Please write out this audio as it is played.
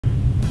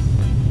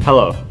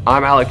Hello,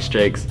 I'm Alex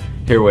Jakes,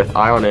 here with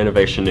Eye on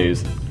Innovation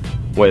News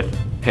with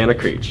Hannah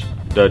Creech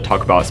to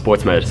talk about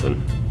sports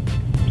medicine.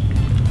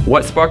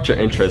 What sparked your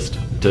interest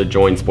to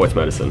join sports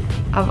medicine?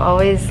 I've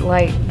always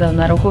liked the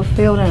medical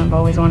field and I've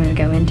always wanted to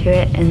go into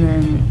it, and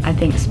then I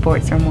think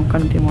sports are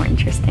going to be more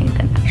interesting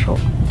than actual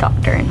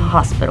doctor in a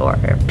hospital or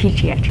a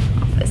pediatric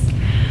office.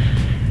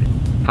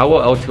 How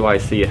will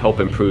L2IC help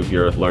improve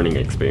your learning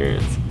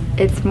experience?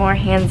 It's more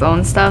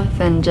hands-on stuff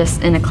than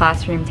just in a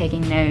classroom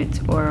taking notes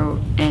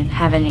and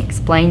having it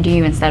explained to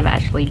you instead of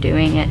actually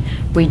doing it.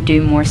 We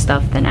do more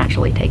stuff than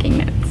actually taking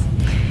notes.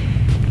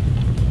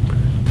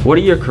 What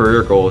are your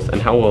career goals and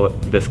how will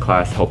this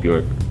class help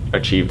you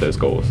achieve those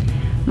goals?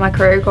 My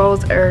career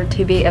goals are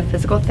to be a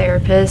physical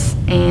therapist,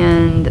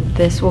 and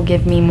this will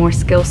give me more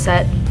skill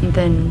set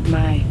than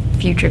my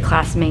future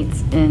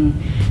classmates in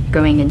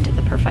going into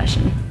the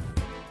profession.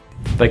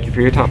 Thank you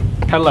for your time.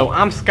 Hello,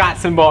 I'm Scott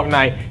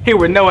Simbalk-Knight, here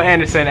with Noah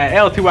Anderson at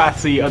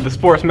L2IC of the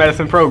Sports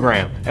Medicine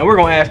Program, and we're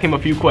going to ask him a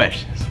few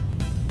questions.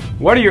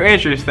 What are your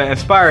interests that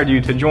inspired you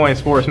to join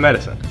sports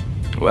medicine?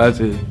 Well,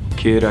 as a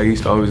kid, I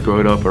used to always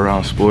grow up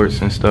around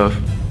sports and stuff,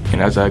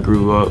 and as I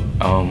grew up,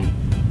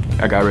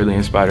 I got really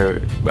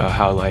inspired about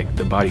how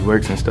the body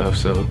works and stuff,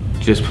 so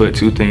just put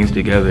two things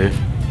together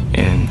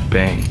and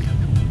bang.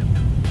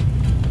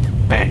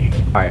 Bang.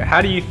 All right,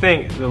 how do you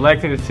think the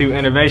Lexington II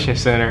Innovation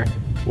Center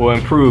will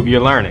improve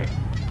your learning?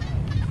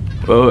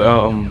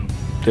 Well,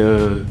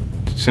 the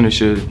center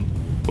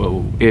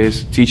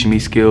is teaching me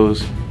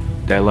skills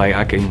that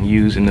I can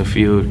use in the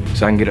field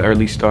so I can get an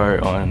early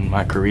start on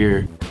my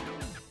career.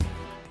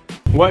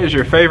 What is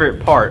your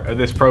favorite part of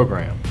this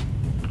program?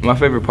 My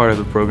favorite part of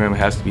the program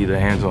has to be the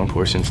hands-on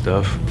portion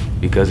stuff,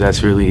 because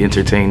that's really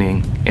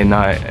entertaining and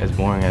not as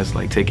boring as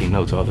taking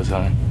notes all the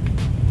time.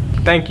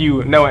 Thank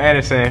you, Noah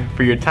Anderson,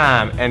 for your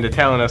time and to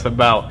telling us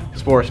about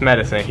sports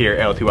medicine here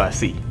at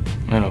L2IC.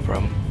 No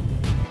problem.